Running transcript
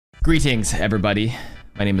Greetings, everybody.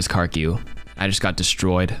 My name is KarQ. I just got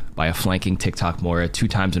destroyed by a flanking TikTok Moira 2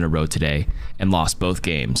 times in a row today and lost both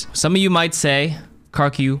games. Some of you might say,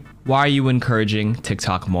 KarQ, why are you encouraging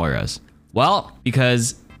TikTok Moiras? Well,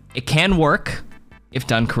 because it can work if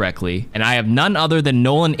done correctly, and I have none other than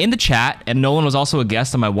Nolan in the chat, and Nolan was also a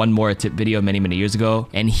guest on my one Moira tip video many years ago,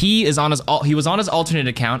 and he was on his alternate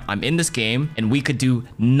account. I'm in this game, and we could do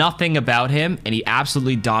nothing about him, and he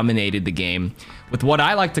absolutely dominated the game with what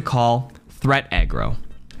I like to call threat aggro.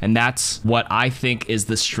 And that's what I think is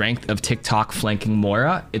the strength of TikTok flanking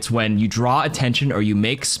Moira. It's when you draw attention or you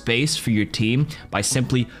make space for your team by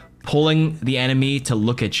simply pulling the enemy to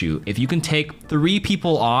look at you. If you can take 3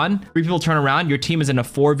 people on, 3 people turn around, your team is in a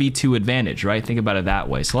 4v2 advantage, right? Think about it that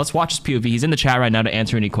way. So let's watch his POV. He's in the chat right now to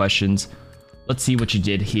answer any questions. Let's see what you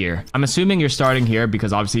did here. I'm assuming you're starting here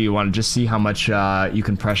because obviously you want to just see how much you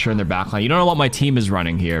can pressure in their backline. You don't know what my team is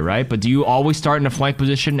running here, right? But do you always start in a flank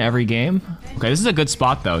position every game? Okay, this is a good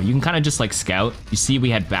spot though. You can kind of just like scout. You see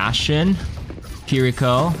we had Bastion,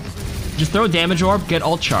 Kiriko. Just throw a damage orb, get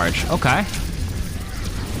ult charge. Okay.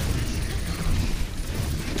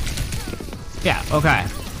 Yeah, okay.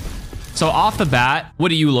 So off the bat, what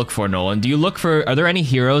do you look for, Nolan? Do you look for, are there any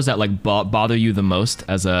heroes that like bother you the most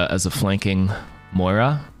as a flanking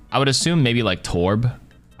Moira? I would assume maybe like Torb.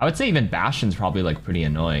 I would say even Bastion's probably like pretty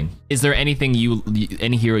annoying. Is there anything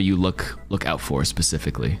any hero you look out for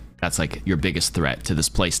specifically that's like your biggest threat to this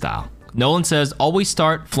playstyle? Nolan says, always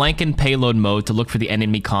start flank and payload mode to look for the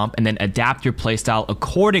enemy comp and then adapt your playstyle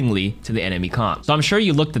accordingly to the enemy comp. So I'm sure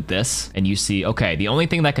you looked at this and you see, okay, the only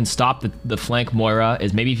thing that can stop the flank Moira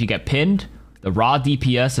is maybe if you get pinned, the raw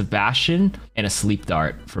DPS of Bastion, and a sleep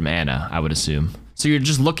dart from Ana, I would assume. So you're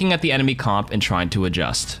just looking at the enemy comp and trying to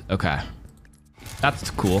adjust. Okay, that's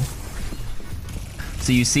cool.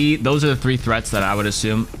 So you see, those are the 3 threats that I would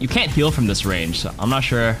assume. You can't heal from this range, so I'm not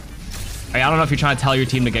sure. I don't know if you're trying to tell your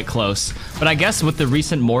team to get close, but I guess with the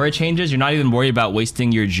recent Moira changes, you're not even worried about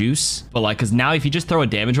wasting your juice. But like, cause now if you just throw a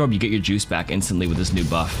damage orb, you get your juice back instantly with this new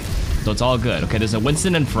buff. So it's all good. Okay, there's a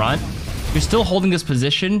Winston in front. You're still holding this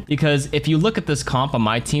position because if you look at this comp on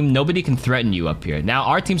my team, nobody can threaten you up here. Now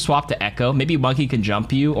our team swapped to Echo. Maybe Monkey can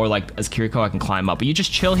jump you, or like as Kiriko, I can climb up. But you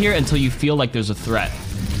just chill here until you feel like there's a threat.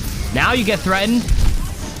 Now you get threatened.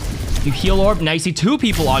 You heal orb, now you see 2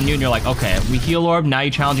 people on you and you're like, okay, we heal orb, now you're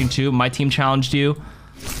challenging 2, my team challenged you.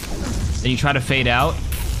 Then you try to fade out,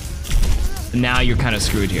 and now you're kind of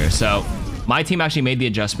screwed here. So my team actually made the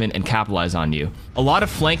adjustment and capitalized on you. A lot of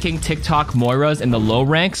flanking TikTok Moiras in the low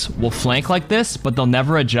ranks will flank like this, but they'll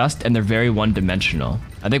never adjust and they're very one-dimensional.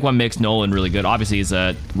 I think what makes Nolan really good, obviously he's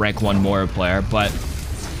a rank 1 Moira player, but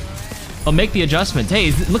he'll make the adjustment. Hey,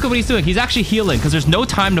 look at what he's doing. He's actually healing because there's no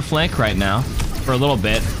time to flank right now for a little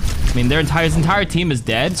bit. I mean, his entire team is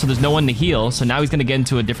dead, so there's no one to heal. So now he's going to get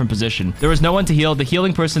into a different position. There was no one to heal. The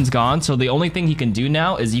healing person's gone. So the only thing he can do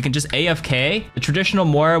now is you can just AFK. The traditional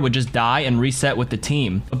Moira would just die and reset with the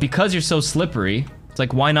team. But because you're so slippery, it's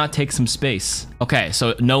like, why not take some space? Okay,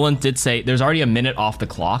 so Nolan did say there's already a minute off the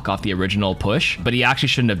clock, off the original push, but he actually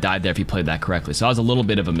shouldn't have died there if he played that correctly. So that was a little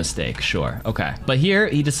bit of a mistake, sure. Okay, but here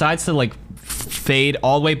he decides to like fade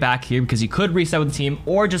all the way back here because he could reset with the team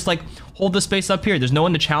or just like hold the space up here. There's no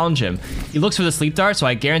one to challenge him. He looks for the sleep dart, so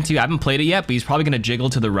I guarantee you, I haven't played it yet, but he's probably gonna jiggle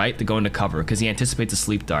to the right to go into cover because he anticipates a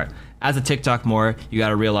sleep dart. As a TikTok Moira, you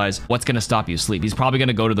gotta realize what's gonna stop you, sleep. He's probably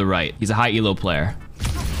gonna go to the right. He's a high elo player.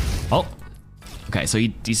 Oh. Okay, so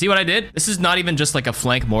do you see what I did? This is not even just like a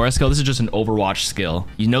flank Moira skill. This is just an Overwatch skill.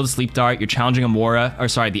 You know the sleep dart, you're challenging a Moira, or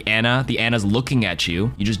sorry, the Ana. The Ana's looking at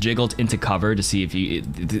you. You just jiggled into cover to see if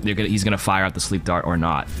he's gonna fire out the sleep dart or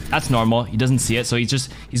not. That's normal. He doesn't see it, so he's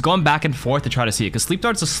going back and forth to try to see it because sleep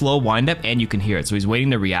dart's a slow windup and you can hear it, so he's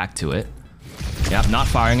waiting to react to it. Yep, not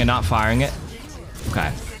firing it, not firing it.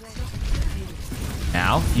 Okay.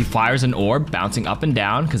 Now he fires an orb bouncing up and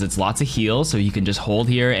down because it's lots of heals, so you can just hold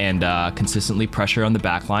here and consistently pressure on the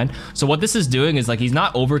backline. So what this is doing is like he's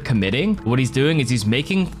not over committing. What he's doing is he's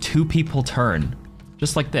making 2 people turn,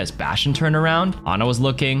 just like this. Bastion turned around, Ana was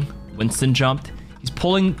looking, Winston jumped. He's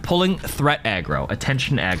pulling threat aggro,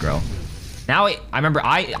 attention aggro. Now I remember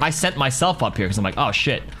I sent myself up here because I'm like, oh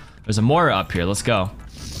shit, there's a Moira up here, let's go.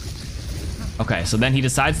 Okay, so then he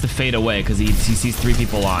decides to fade away because he sees 3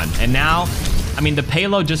 people on, and now, I mean, the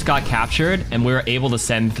payload just got captured and we were able to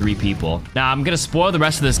send 3 people. Now I'm gonna spoil the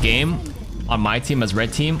rest of this game on my team as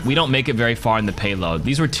red team. We don't make it very far in the payload.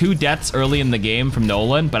 These were 2 deaths early in the game from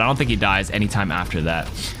Nolan, but I don't think he dies anytime after that.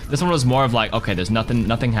 This one was more of like, okay, there's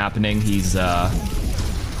nothing happening. He's just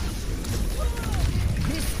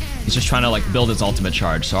trying to like build his ultimate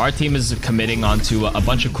charge. So our team is committing onto a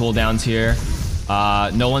bunch of cooldowns here.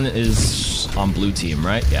 Nolan is on blue team,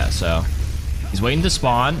 right? Yeah, so he's waiting to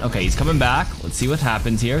spawn. Okay, he's coming back. Let's see what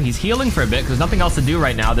happens here. He's healing for a bit because nothing else to do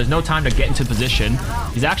right now. There's no time to get into position.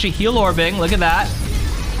 He's actually heal orbing. Look at that.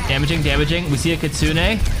 Damaging, damaging. We see a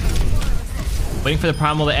Kitsune. Waiting for the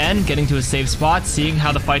primal to end. Getting to a safe spot. Seeing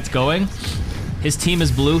how the fight's going. His team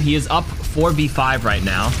is blue. He is up 4v5 right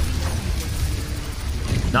now.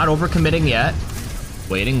 Not overcommitting yet.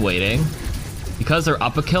 Waiting, waiting. Because they're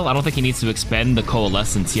up a kill, I don't think he needs to expend the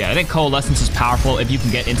Coalescence yet. I think Coalescence is powerful if you can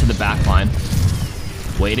get into the backline.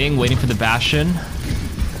 Waiting, waiting for the Bastion.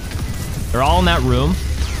 They're all in that room.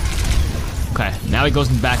 Okay, now he goes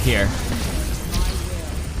back here.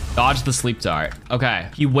 Dodge the sleep dart. Okay,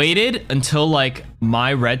 he waited until like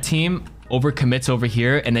my red team overcommits over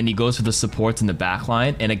here, and then he goes for the supports in the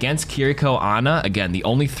backline. And against Kiriko Ana, again, the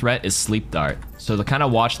only threat is sleep dart. So to kind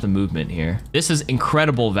of watch the movement here. This is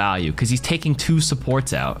incredible value because he's taking 2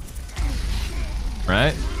 supports out.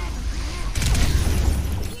 Right?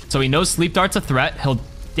 So he knows sleep dart's a threat. He'll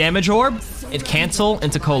damage orb and cancel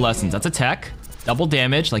into Coalescence. That's a tech. Double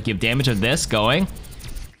damage, like you have damage of this going.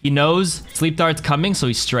 He knows sleep dart's coming, so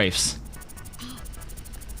he strafes.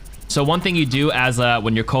 So one thing you do as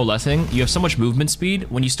when you're coalescing, you have so much movement speed.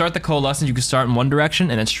 When you start the coalescence, you can start in one direction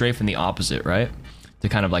and then strafe in the opposite, right? To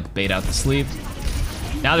kind of like bait out the sleep.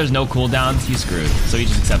 Now there's no cooldowns, he's screwed. So he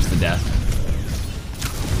just accepts the death.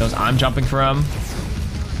 Goes, I'm jumping for him.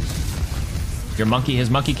 His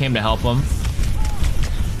monkey came to help him.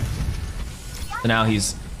 So now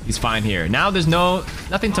he's fine here. Now there's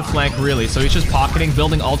nothing to flank really, so he's just pocketing,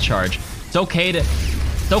 building ult charge. It's okay to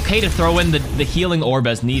throw in the healing orb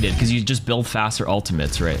as needed because you just build faster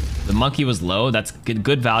ultimates, right? The monkey was low. That's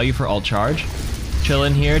good value for ult charge.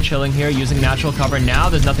 Chilling here, using natural cover. Now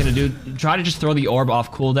there's nothing to do. Try to just throw the orb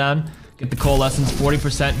off cooldown. Get the coalescence,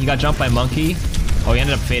 40%. He got jumped by monkey. Oh, he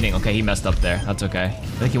ended up fading. Okay, he messed up there. That's okay. I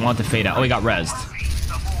think he wanted to fade out. Oh, he got rezzed.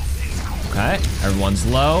 Okay, everyone's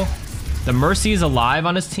low. The Mercy is alive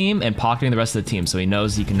on his team and pocketing the rest of the team, so he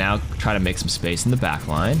knows he can now try to make some space in the back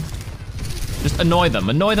line. Just annoy them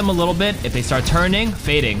a little bit. If they start turning,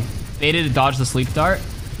 fading. Faded to dodge the sleep dart.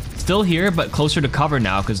 Still here, but closer to cover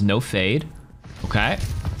now because no fade. Okay.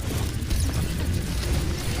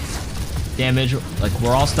 Damage, like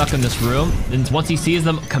we're all stuck in this room. Then once he sees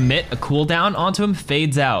them commit a cooldown onto him,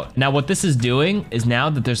 fades out. Now what this is doing is now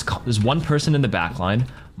that there's one person in the backline.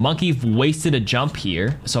 Monkey wasted a jump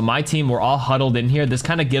here. So my team, we're all huddled in here. This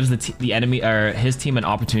kind of gives the enemy or his team an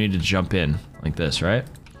opportunity to jump in like this, right?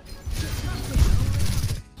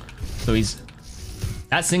 So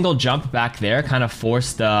that single jump back there kind of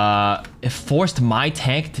forced my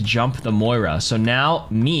tank to jump the Moira. So now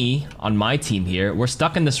me on my team here, we're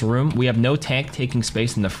stuck in this room. We have no tank taking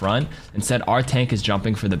space in the front. Instead, our tank is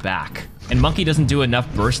jumping for the back. And Monkey doesn't do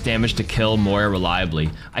enough burst damage to kill Moira reliably.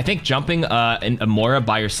 I think jumping a Moira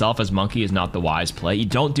by yourself as Monkey is not the wise play. You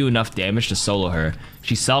don't do enough damage to solo her.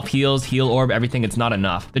 She self-heals, heal orb, everything. It's not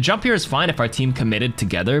enough. The jump here is fine if our team committed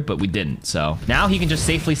together, but we didn't. So now he can just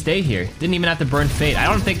safely stay here. Didn't even have to burn fade. I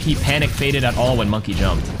don't think he panic faded at all when Monkey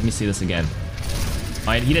jumped. Let me see this again. All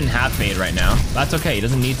right, he didn't have fade right now. That's okay. He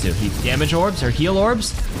doesn't need to. He damage orbs or heal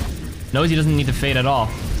orbs. Knows he doesn't need to fade at all.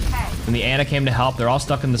 And the Ana came to help. They're all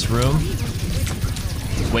stuck in this room.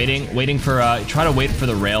 Waiting for, try to wait for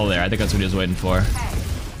the rail there. I think that's what he was waiting for.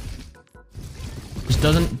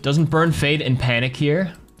 Just doesn't burn fade in panic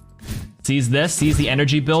here. Sees the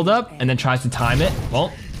energy buildup, and then tries to time it.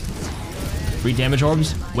 Well, 3 damage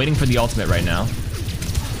orbs. Waiting for the ultimate right now.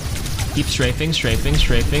 Keep strafing.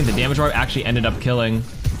 The damage orb actually ended up killing.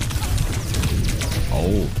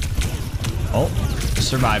 Oh,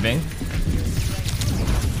 surviving.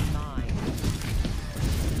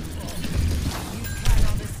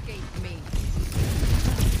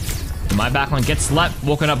 My backline gets slept,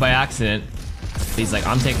 woken up by accident. He's like,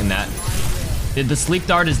 I'm taking that. The sleep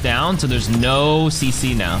dart is down, so there's no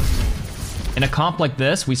CC now. In a comp like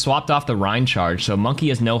this, we swapped off the Rhine charge, so Monkey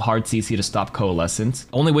has no hard CC to stop Coalescence.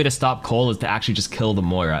 Only way to stop Cole is to actually just kill the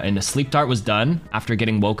Moira. And the sleep dart was done. After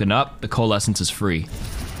getting woken up, the Coalescence is free.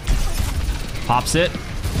 Pops it.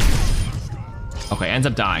 Okay, ends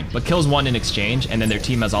up dying, but kills one in exchange, and then their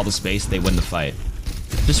team has all the space, they win the fight.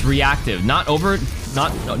 Just reactive,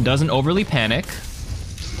 doesn't overly panic.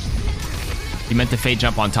 You meant to fade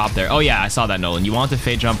jump on top there. Oh yeah, I saw that, Nolan. You want to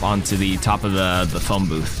fade jump onto the top of the phone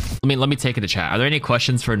booth. Let me take it to chat. Are there any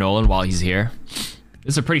questions for Nolan while he's here?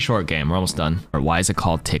 This is a pretty short game. We're almost done. Or why is it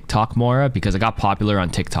called TikTok Moira? Because it got popular on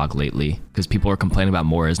TikTok lately. Because people are complaining about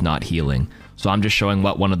Moiras not healing. So I'm just showing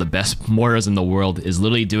what one of the best Moiras in the world is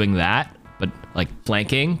literally doing that but like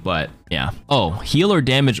flanking, but yeah. Oh, heal or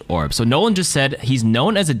damage orb. So Nolan just said he's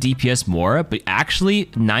known as a DPS Moira, but actually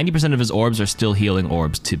 90% of his orbs are still healing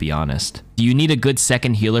orbs, to be honest. Do you need a good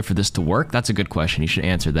second healer for this to work? That's a good question. You should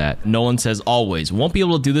answer that. Nolan says, always. Won't be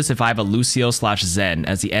able to do this if I have a Lucio/Zen,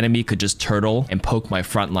 as the enemy could just turtle and poke my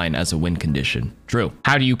front line as a win condition. True.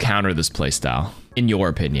 How do you counter this playstyle? In your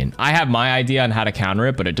opinion? I have my idea on how to counter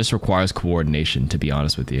it, but it just requires coordination, to be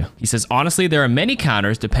honest with you. He says, honestly, there are many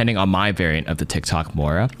counters depending on my variant of the TikTok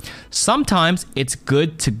Moira. Sometimes it's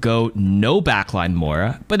good to go no backline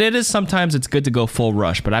Moira, but sometimes it's good to go full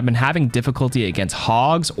rush, but I've been having difficulty against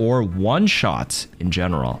hogs or one-shots in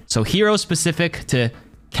general. So hero specific to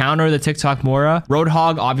counter the TikTok Moira.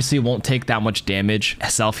 Roadhog obviously won't take that much damage,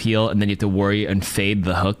 self-heal, and then you have to worry and fade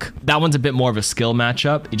the hook. That one's a bit more of a skill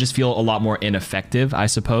matchup. You just feel a lot more ineffective, I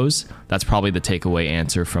suppose. That's probably the takeaway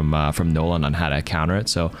answer from Nolan on how to counter it.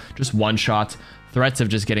 So just one shot, threats of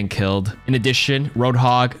just getting killed. In addition,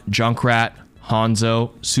 Roadhog, Junkrat,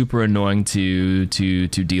 Hanzo, super annoying to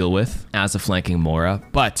deal with as a flanking Moira,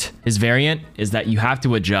 but his variant is that you have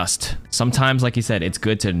to adjust. Sometimes, like you said, it's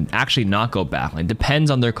good to actually not go backline.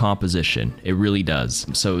 Depends on their composition. It really does.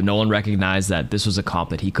 So Nolan recognized that this was a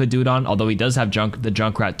comp that he could do it on, although he does have the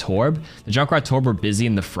Junkrat Torb. The Junkrat Torb were busy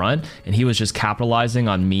in the front, and he was just capitalizing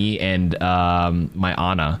on me and my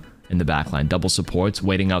Ana in the backline. Double supports,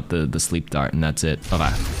 waiting out the sleep dart, and that's it.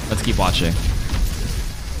 Okay, let's keep watching.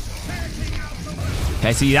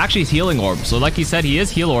 Okay, so he actually is healing orb. So like he said, he is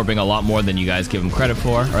heal orbing a lot more than you guys give him credit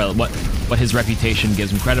for, or what his reputation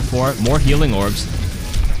gives him credit for. More healing orbs.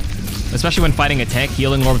 Especially when fighting a tank,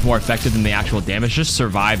 healing orbs more effective than the actual damage. Just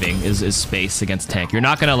surviving is space against tank. You're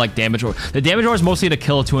not gonna like damage orb. The damage orb is mostly to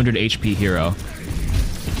kill a 200 HP hero.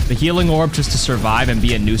 The healing orb just to survive and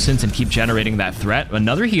be a nuisance and keep generating that threat.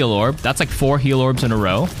 Another heal orb. That's like 4 heal orbs in a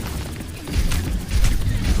row. All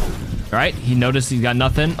right, he noticed he's got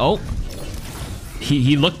nothing. Oh.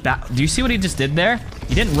 He looked back. Do you see what he just did there?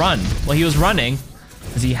 He didn't run. Well, he was running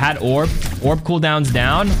because he had orb cooldowns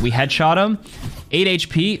down. We headshot him. 8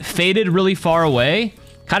 HP, faded really far away.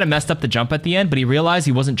 Kind of messed up the jump at the end, but he realized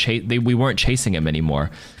he wasn't we weren't chasing him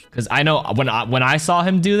anymore. Because I know when I saw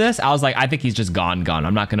him do this, I was like, I think he's just gone.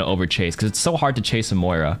 I'm not gonna over chase because it's so hard to chase a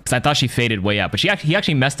Moira. Because I thought she faded way out, but he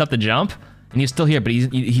actually messed up the jump. And he's still here, but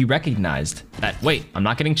he recognized that, wait, I'm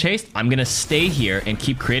not getting chased. I'm gonna stay here and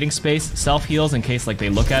keep creating space, self-heals in case like they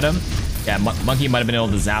look at him. Yeah, Monkey might have been able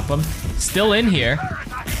to zap him. Still in here.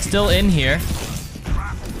 Still in here.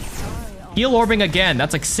 Heal orbing again.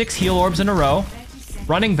 That's like 6 heal orbs in a row.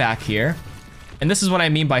 Running back here. And this is what I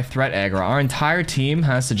mean by threat aggro. Our entire team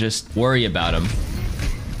has to just worry about him.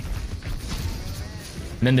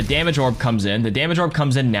 And then the damage orb comes in. The damage orb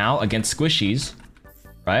comes in now against squishies,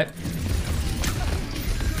 right?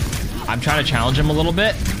 I'm trying to challenge him a little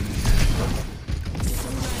bit.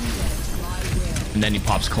 And then he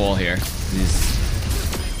pops Cole here.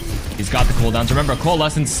 He's got the cooldowns. Remember,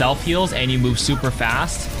 Coalescence self-heals and you move super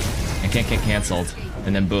fast and can't get canceled.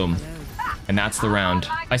 And then boom. And that's the round.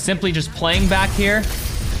 By simply just playing back here,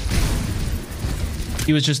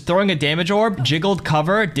 he was just throwing a damage orb, jiggled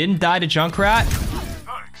cover, didn't die to Junkrat.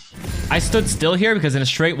 I stood still here because in a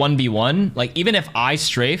straight 1v1, like even if I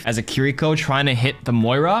strafe as a Kiriko trying to hit the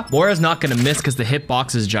Moira's not gonna miss because the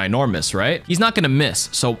hitbox is ginormous, right? He's not gonna miss.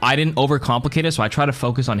 So I didn't overcomplicate it. So I try to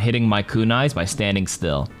focus on hitting my kunais by standing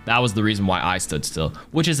still. That was the reason why I stood still,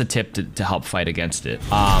 which is a tip to help fight against it.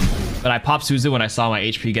 But I popped Suzu when I saw my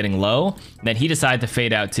HP getting low. Then he decided to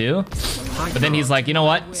fade out too. But then he's like, you know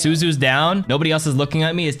what? Suzu's down. Nobody else is looking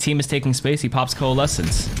at me. His team is taking space. He pops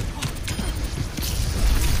Coalescence.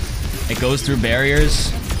 It goes through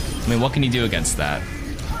barriers. I mean, what can you do against that?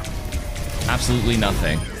 Absolutely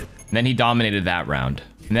nothing. And then he dominated that round.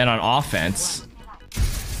 And then on offense,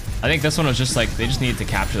 I think this one was just like, they just needed to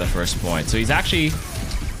capture the first point. So he's actually,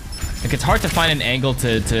 like it's hard to find an angle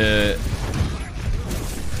to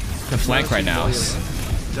flank right now.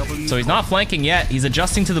 So he's not flanking yet. He's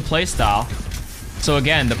adjusting to the playstyle. So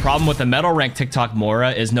again, the problem with the metal rank TikTok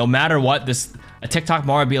Moira is no matter what, a TikTok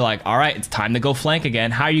Moira would be like, all right, it's time to go flank again.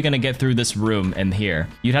 How are you gonna get through this room and here?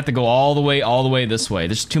 You'd have to go all the way this way.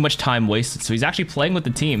 There's too much time wasted. So he's actually playing with the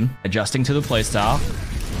team, adjusting to the playstyle.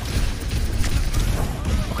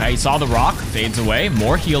 Okay, he saw the rock, fades away.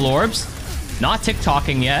 More heal orbs. Not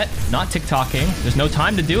TikToking yet. Not TikToking. There's no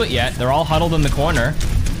time to do it yet. They're all huddled in the corner.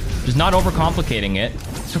 Just not overcomplicating it.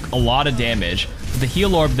 Took a lot of damage. The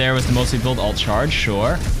heal orb there was the mostly build alt charge,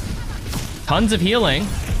 sure. Tons of healing.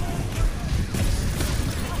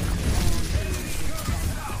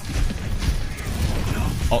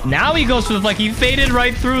 Oh, now he goes for the flank. He faded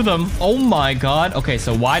right through them. Oh my god. Okay,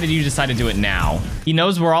 so why did you decide to do it now? He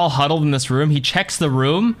knows we're all huddled in this room. He checks the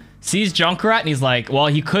room, sees Junkrat, and he's like, well,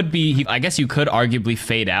 he could be... I guess you could arguably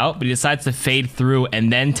fade out, but he decides to fade through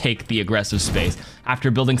and then take the aggressive space after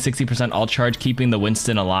building 60% ult charge, keeping the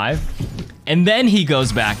Winston alive. And then he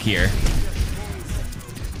goes back here.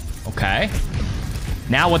 Okay.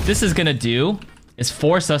 Now what this is going to do is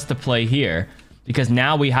force us to play here, because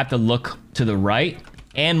now we have to look to the right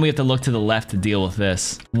and we have to look to the left to deal with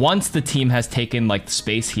this. Once the team has taken like the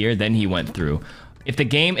space here, then he went through. If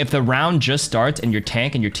the round just starts and your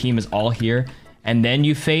tank and your team is all here and then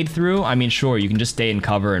you fade through, I mean, sure, you can just stay in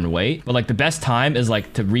cover and wait. But like the best time is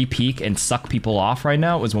like to re-peek and suck people off right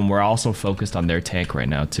now is when we're also focused on their tank right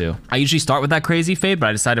now too. I usually start with that crazy fade, but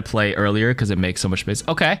I decided to play earlier because it makes so much space.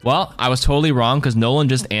 Okay, well, I was totally wrong because Nolan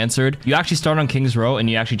just answered. You actually start on King's Row and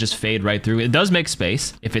you actually just fade right through. It does make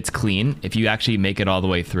space if it's clean, if you actually make it all the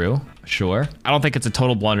way through. Sure. I don't think it's a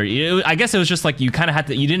total blunder. I guess it was just like you kind of had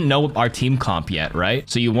to, you didn't know our team comp yet, right?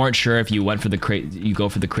 So you weren't sure if you went for the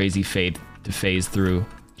crazy fade to phase through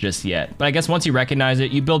just yet. But I guess once you recognize it,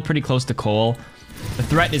 you build pretty close to Cole. The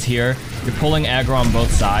threat is here. You're pulling aggro on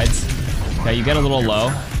both sides. Okay, you get a little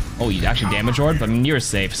low. Oh, you actually damage orb, but I mean, you're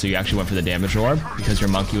safe, so you actually went for the damage orb because your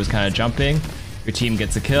monkey was kind of jumping. Your team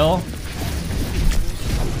gets a kill.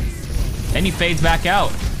 And he fades back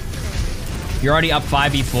out. You're already up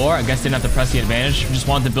 5v4. I guess didn't have to press the advantage. You just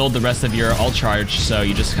wanted to build the rest of your ult charge, so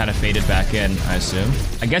you just kind of faded back in, I assume.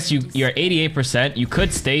 I guess you're 88%. You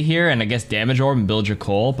could stay here and I guess damage orb and build your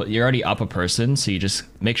Cole, but you're already up a person, so you just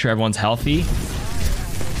make sure everyone's healthy.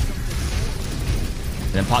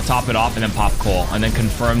 And then top it off and then pop Cole, and then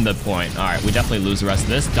confirm the point. All right, we definitely lose the rest of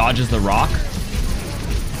this. Dodges the rock.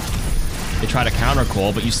 They try to counter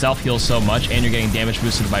Cole, but you self-heal so much, and you're getting damage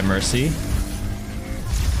boosted by Mercy.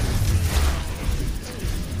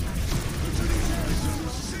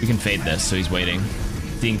 We can fade this, so he's waiting.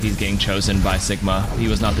 Seeing if he's getting chosen by Sigma. He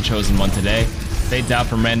was not the chosen one today. Fades out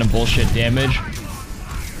from random bullshit damage.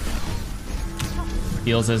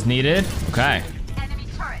 Heals as needed. Okay.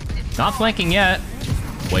 Not flanking yet.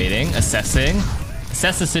 Waiting, assessing.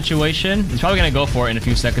 Assess the situation. He's probably gonna go for it in a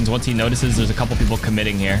few seconds once he notices there's a couple people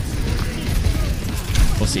committing here.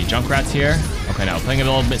 We'll see. Junkrat's here. Okay, now playing it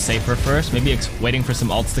a little bit safer first. Maybe waiting for some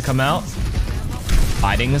ults to come out.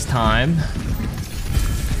 Biding his time.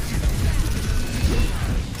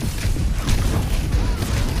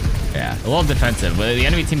 Yeah, a little defensive, but the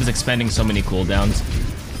enemy team is expending so many cooldowns.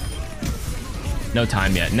 No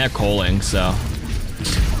time yet, and they're calling, so...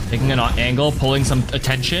 Taking an angle, pulling some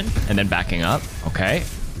attention, and then backing up. Okay,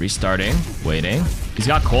 restarting, waiting. He's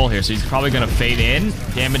got Cole here, so he's probably gonna fade in,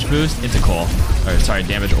 damage boost into Cole. Or, sorry,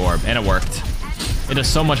 damage orb, and it worked. It does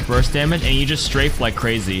so much burst damage, and you just strafe like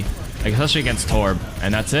crazy. Like, especially against Torb,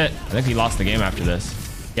 and that's it. I think he lost the game after this.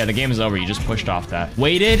 Yeah, the game is over, you just pushed off that.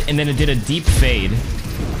 Waited, and then it did a deep fade.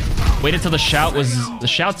 Waited till the shout was... The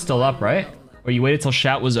shout's still up, right? Or you waited till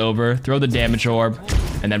shout was over, throw the damage orb,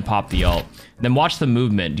 and then pop the ult. And then watch the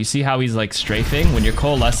movement. Do you see how he's like strafing when you're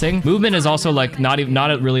coalescing? Movement is also like not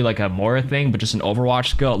really like a Moira thing, but just an Overwatch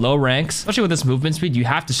skill. Low ranks, especially with this movement speed, you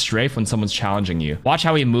have to strafe when someone's challenging you. Watch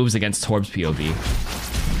how he moves against Torb's POV.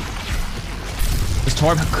 This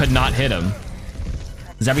Torb could not hit him.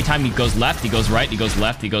 Because every time he goes left, he goes right, he goes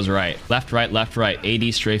left, he goes right. Left, right,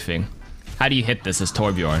 AD strafing. How do you hit this as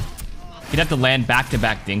Torbjorn? You'd have to land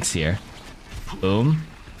back-to-back dinks here. Boom.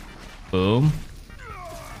 Boom.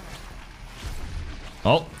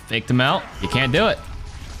 Oh, faked him out. You can't do it.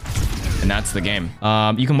 And that's the game.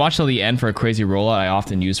 You can watch till the end for a crazy rollout I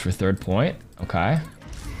often use for third point. Okay.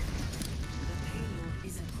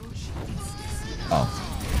 Oh.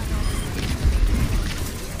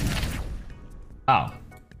 Oh.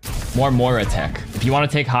 More Moira tech. If you want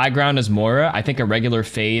to take high ground as Moira, I think a regular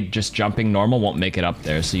fade just jumping normal won't make it up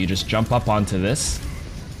there. So you just jump up onto this.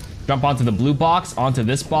 Jump onto the blue box, onto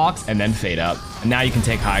this box, and then fade up. And now you can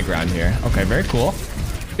take high ground here. Okay, very cool.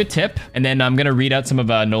 Good tip. And then I'm going to read out some of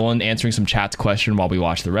Nolan answering some chat's question while we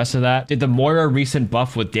watch the rest of that. Did the Moira recent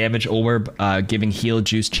buff with damage orb giving heal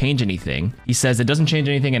juice change anything? He says it doesn't change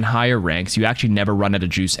anything in higher ranks. You actually never run out of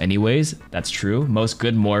juice anyways. That's true. Most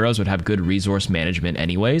good Moiras would have good resource management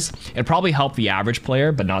anyways. It'd probably help the average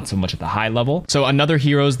player, but not so much at the high level. So another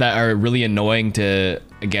heroes that are really annoying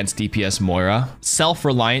against DPS Moira.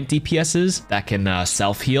 Self-reliant DPSs that can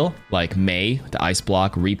self-heal, like Mei, the Ice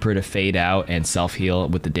Block, Reaper to fade out and self-heal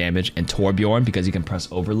with the damage, and Torbjorn because you can press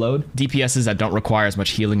overload. DPSs that don't require as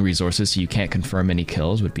much healing resources so you can't confirm any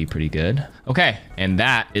kills would be pretty good. Okay, and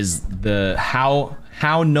that is the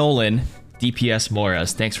how Nolan DPS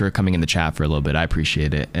Moiras, thanks for coming in the chat for a little bit. I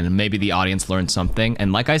appreciate it. And maybe the audience learned something.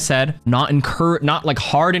 And like I said, not like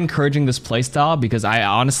hard encouraging this playstyle, because I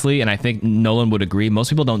honestly, and I think Nolan would agree, most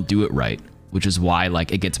people don't do it right, which is why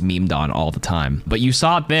like it gets memed on all the time. But you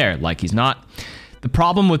saw it there, like he's not... The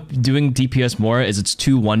problem with doing DPS Moira is it's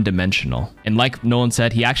too one-dimensional. And like Nolan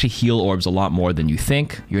said, he actually heal orbs a lot more than you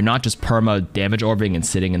think. You're not just perma damage orbing and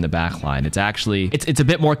sitting in the back line. It's actually, it's a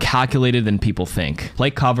bit more calculated than people think.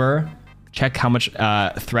 Play cover, check how much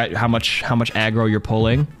threat, how much aggro you're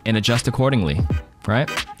pulling, and adjust accordingly, right?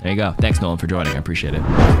 There you go. Thanks, Nolan, for joining. I appreciate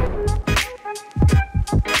it.